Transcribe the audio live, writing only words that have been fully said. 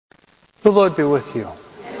The Lord be with you.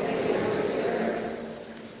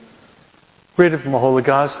 Reading from the Holy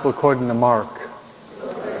Gospel according to Mark.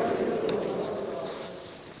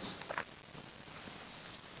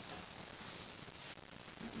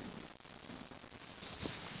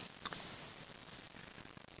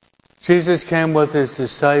 Jesus came with his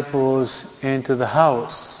disciples into the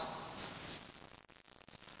house.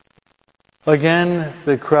 Again,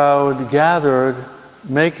 the crowd gathered,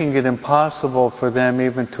 making it impossible for them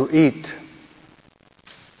even to eat.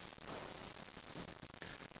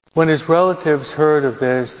 When his relatives heard of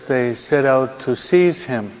this, they set out to seize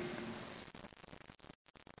him.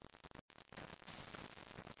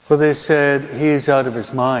 For they said, "He is out of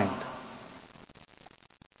his mind."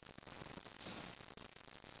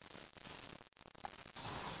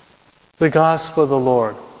 The Gospel of the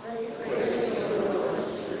Lord.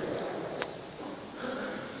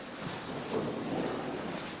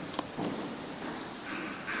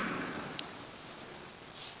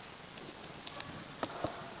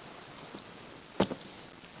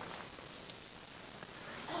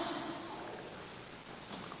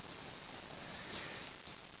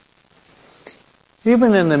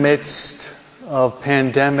 Even in the midst of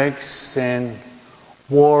pandemics and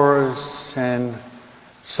wars and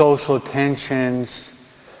social tensions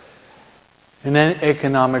and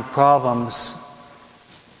economic problems,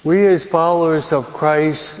 we as followers of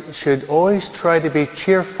Christ should always try to be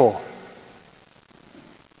cheerful.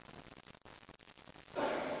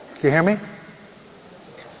 Do you hear me?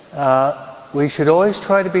 We should always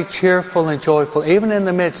try to be cheerful and joyful, even in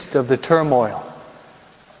the midst of the turmoil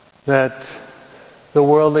that the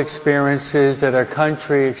world experiences, that our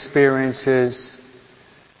country experiences,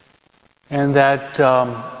 and that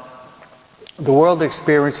the world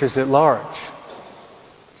experiences at large.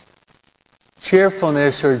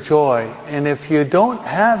 Cheerfulness or joy. And if you don't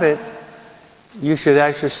have it, you should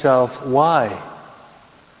ask yourself, why?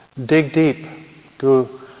 Dig deep. Do a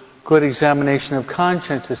good examination of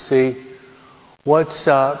conscience to see what's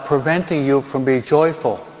preventing you from being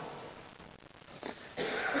joyful.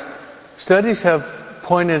 Studies have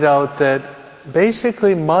pointed out that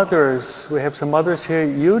basically mothers, we have some mothers here,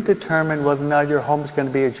 you determine whether or not your home is going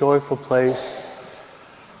to be a joyful place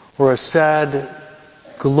or a sad,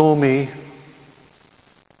 gloomy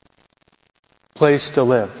place to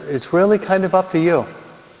live. It's really kind of up to you.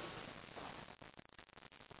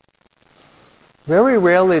 Very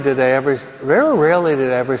rarely did I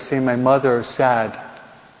ever see my mother sad.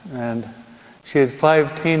 And she had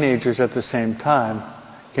 5 teenagers at the same time.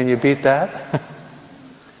 Can you beat that?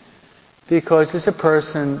 Because it's a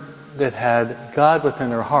person that had God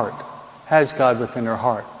within her heart, has God within her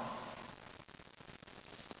heart.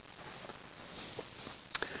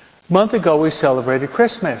 A month ago we celebrated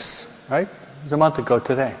Christmas, right? It was a month ago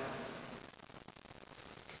today.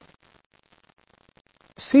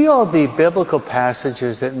 See all the biblical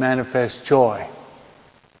passages that manifest joy.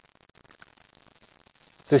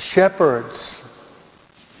 The shepherds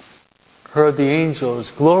heard the angels,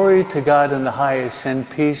 "Glory to God in the highest, and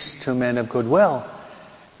peace to men of good will."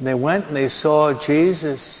 And they went and they saw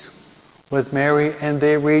Jesus with Mary, and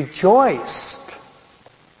they rejoiced.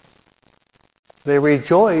 They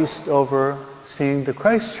rejoiced over seeing the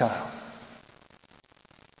Christ child.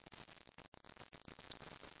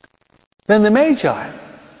 Then the Magi,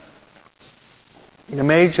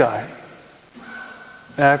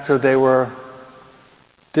 after they were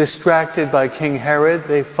distracted by King Herod,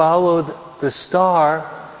 they followed the star,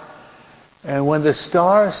 and when the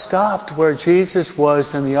star stopped where Jesus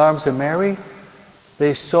was in the arms of Mary,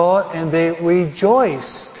 they saw and they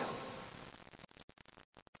rejoiced.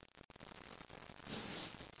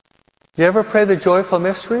 You ever pray the joyful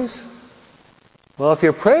mysteries? Well, if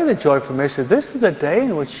you pray the joyful mysteries, this is the day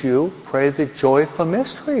in which you pray the joyful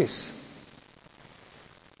mysteries.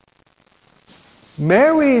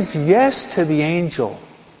 Mary's yes to the angel,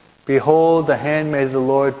 "Behold, the handmaid of the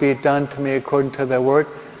Lord, be it done to me according to thy word,"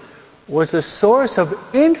 was a source of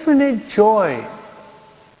infinite joy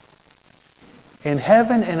in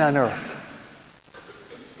heaven and on earth.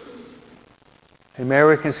 And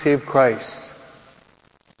Mary conceived Christ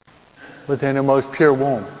within her most pure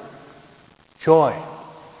womb. Joy.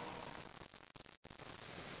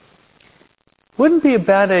 Wouldn't be a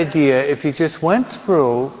bad idea if you just went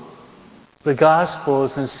through the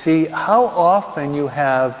Gospels and see how often you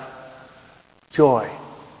have joy.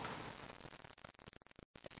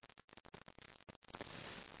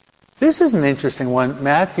 This is an interesting one,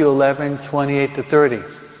 Matthew 11:28-30.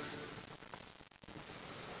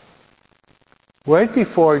 Right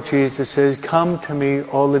before Jesus says, "Come to me,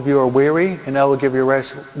 all of you are weary, and I will give you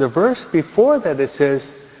rest." The verse before that it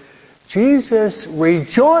says, Jesus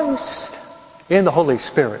rejoiced in the Holy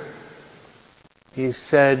Spirit. He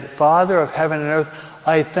said, Father of heaven and earth,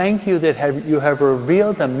 I thank you that you have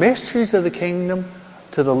revealed the mysteries of the kingdom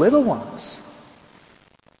to the little ones.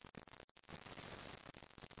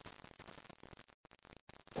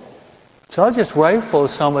 So I'll just rifle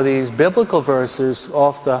some of these biblical verses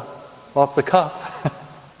off the cuff.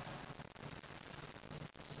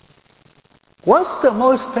 What's the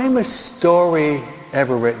most famous story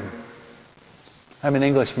ever written? I'm an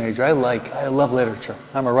English major. I love literature.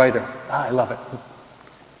 I'm a writer. I love it.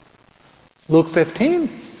 Luke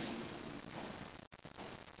 15.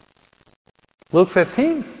 Luke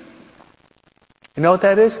 15. You know what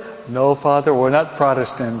that is? No, Father, we're not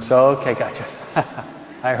Protestants. Okay, gotcha.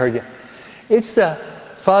 I heard you. It's the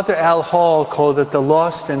Father Al Hall called it the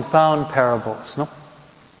lost and found parables, no?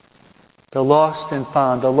 The lost and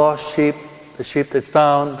found, the lost sheep, the sheep that's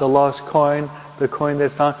found, the lost coin, the coin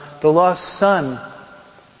that's found, the lost son,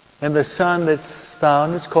 and the son that's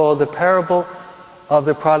found. It's called the parable of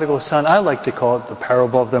the prodigal son. I like to call it the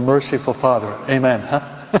parable of the merciful father. Amen, huh?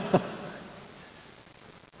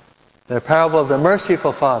 The parable of the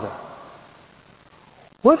merciful father.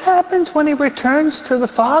 What happens when he returns to the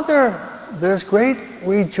Father? There's great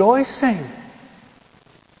rejoicing.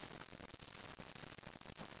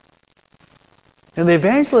 And the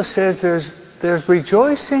evangelist says there's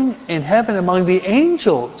rejoicing in heaven among the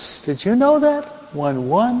angels. Did you know that? When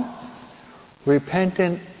one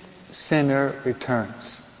repentant sinner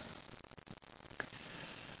returns.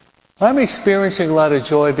 I'm experiencing a lot of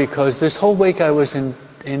joy because this whole week I was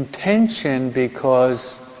in tension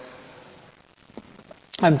because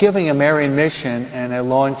I'm giving a Marian mission and I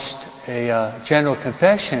launched a General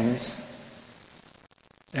Confessions,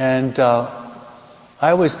 and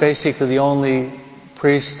I was basically the only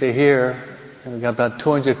priest to hear. We got about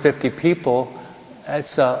 250 people.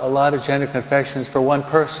 That's a lot of General Confessions for one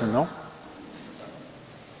person, no?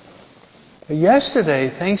 But yesterday,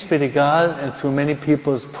 thanks be to God, and through many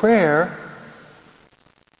people's prayer,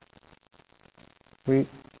 we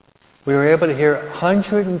were able to hear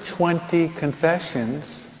 120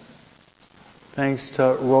 confessions, thanks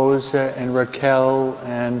to Rosa and Raquel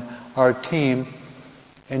and our team.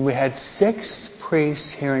 And we had 6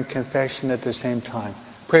 priests hearing confession at the same time.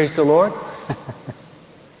 Praise the Lord.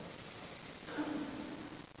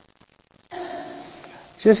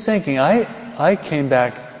 Just thinking, I came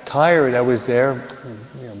back tired. I was there,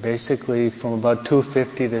 basically from about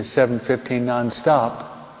 2:50 to 7:15 nonstop.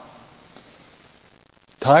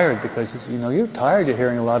 Tired because, you're tired of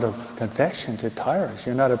hearing a lot of confessions. It tires.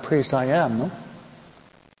 You're not a priest. I am, no?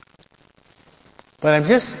 But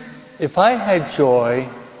if I had joy,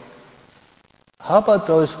 how about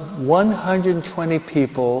those 120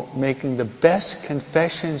 people making the best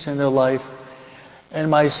confessions in their life,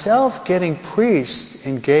 and myself getting priests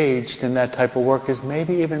engaged in that type of work is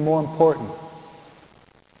maybe even more important.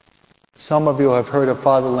 Some of you have heard of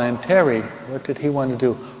Father Lanteri. What did he want to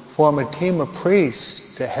do? Form a team of priests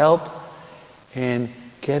to help in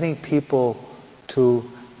getting people to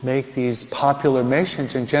make these popular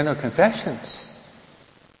missions and general confessions.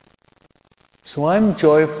 So I'm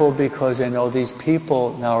joyful because I know these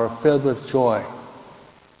people now are filled with joy.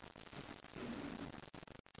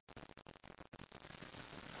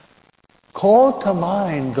 Call to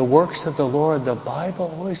mind the works of the Lord. The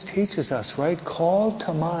Bible always teaches us, right? Call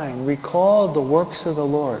to mind, recall the works of the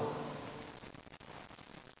Lord.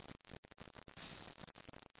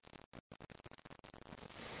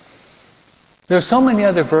 There's so many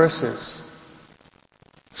other verses.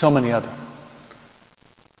 So many other.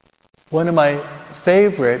 One of my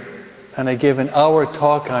favorite, and I give an hour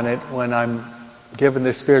talk on it when I'm given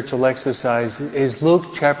the spiritual exercise, is Luke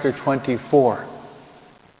chapter 24.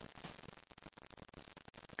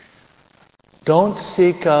 Don't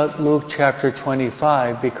seek out Luke chapter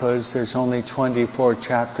 25 because there's only 24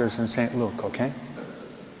 chapters in St. Luke, okay?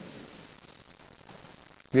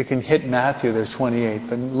 You can hit Matthew, there's 28,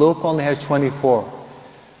 but Luke only has 24.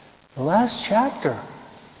 The last chapter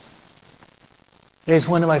is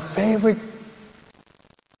one of my favorite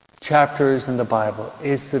chapters in the Bible.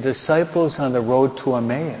 It's the disciples on the road to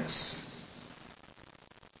Emmaus.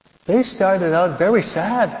 They started out very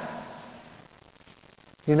sad.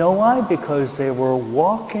 You know why? Because they were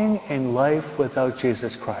walking in life without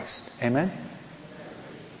Jesus Christ. Amen?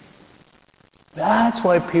 That's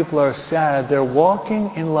why people are sad. They're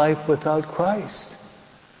walking in life without Christ.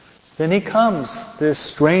 Then he comes, this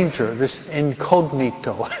stranger, this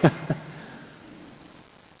incognito,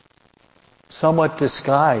 somewhat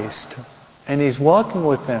disguised, and he's walking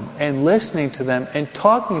with them and listening to them and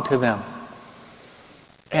talking to them.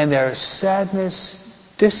 And their sadness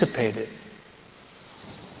dissipated.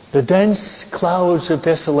 The dense clouds of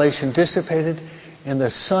desolation dissipated, and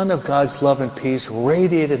the sun of God's love and peace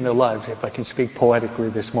radiated in their lives, if I can speak poetically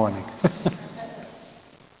this morning.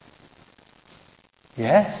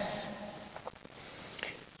 Yes.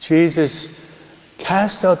 Jesus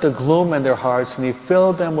cast out the gloom in their hearts, and He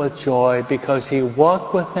filled them with joy because He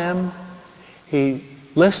walked with them, He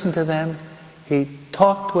listened to them, He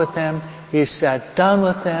talked with them, He sat down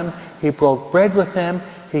with them, He broke bread with them,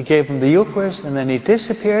 He gave them the Eucharist, and then He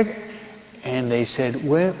disappeared. And they said,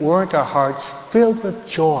 weren't our hearts filled with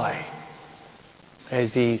joy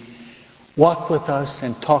as He walked with us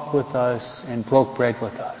and talked with us and broke bread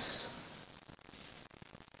with us?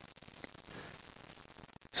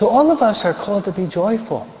 So all of us are called to be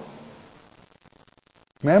joyful.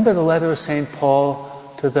 Remember the letter of St. Paul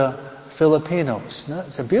to the Filipinos?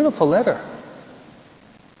 It's a beautiful letter.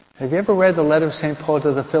 Have you ever read the letter of St. Paul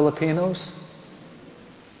to the Filipinos?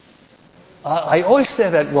 I always say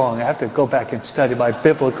that wrong. I have to go back and study my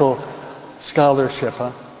biblical scholarship.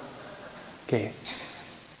 Okay.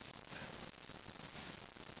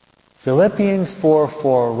 Philippians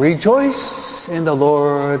 4:4. Rejoice in the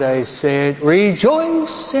Lord, I said.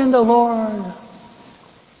 Rejoice in the Lord.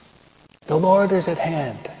 The Lord is at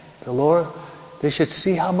hand. The Lord, they should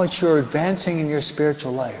see how much you're advancing in your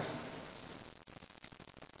spiritual life.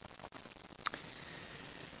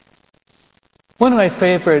 One of my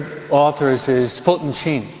favorite authors is Fulton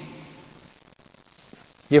Sheen.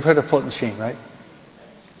 You've heard of Fulton Sheen, right?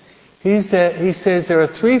 He says there are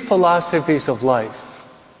 3 philosophies of life.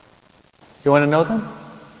 You want to know them?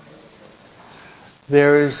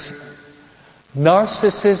 There's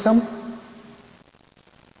narcissism.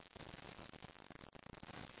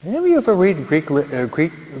 Have you ever read Greek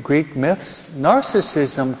myths?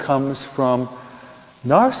 Narcissism comes from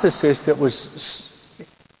Narcissus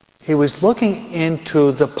he was looking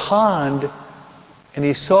into the pond and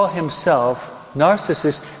he saw himself,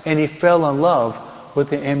 Narcissus, and he fell in love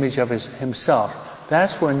with the image of himself.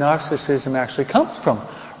 That's where narcissism actually comes from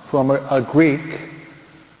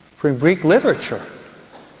Greek literature.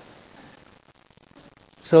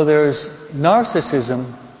 So there's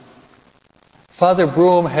narcissism. Father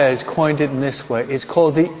Broom has coined it in this way. It's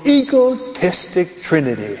called the egotistic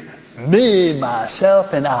trinity. Me,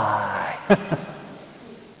 myself, and I.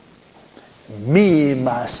 Me,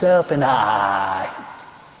 myself, and I.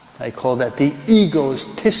 I call that the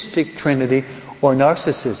egotistic trinity or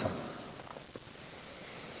narcissism.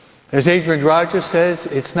 As Adrian Rogers says,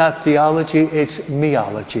 it's not theology, it's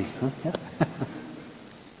meology.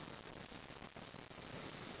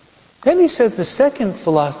 Then he says the second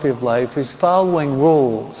philosophy of life is following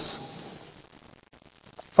rules.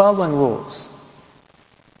 Following rules.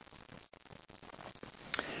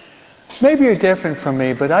 Maybe you're different from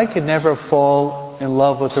me, but I could never fall in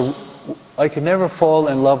love with a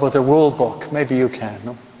rule book. Maybe you can.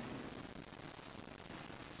 No?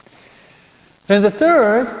 And the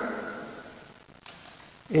third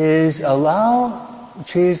is allow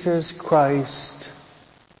Jesus Christ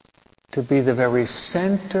to be the very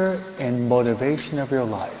center and motivation of your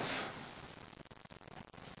life.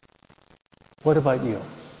 What about you?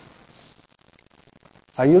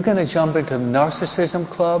 Are you going to jump into the narcissism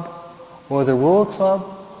club, or the rule club,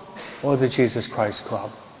 or the Jesus Christ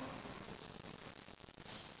club?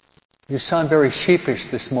 You sound very sheepish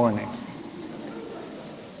this morning.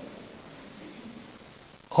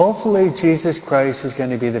 Hopefully Jesus Christ is going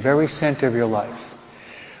to be the very center of your life.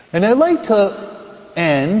 And I'd like to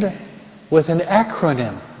end with an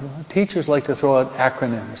acronym. Teachers like to throw out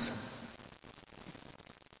acronyms.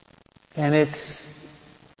 And it's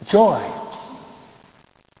joy.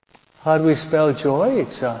 How do we spell joy?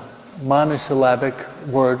 It's a monosyllabic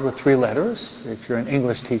word with 3 letters, if you're an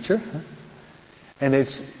English teacher. And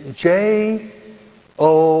it's J-O-Y.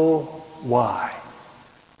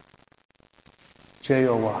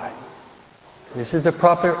 J-O-Y. This is the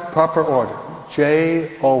proper order.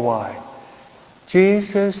 J-O-Y.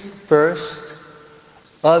 Jesus first,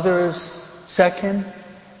 others second,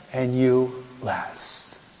 and you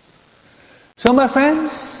last. So my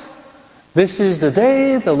friends, this is the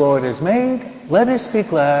day the Lord has made. Let us be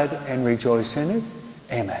glad and rejoice in it.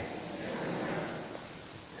 Amen.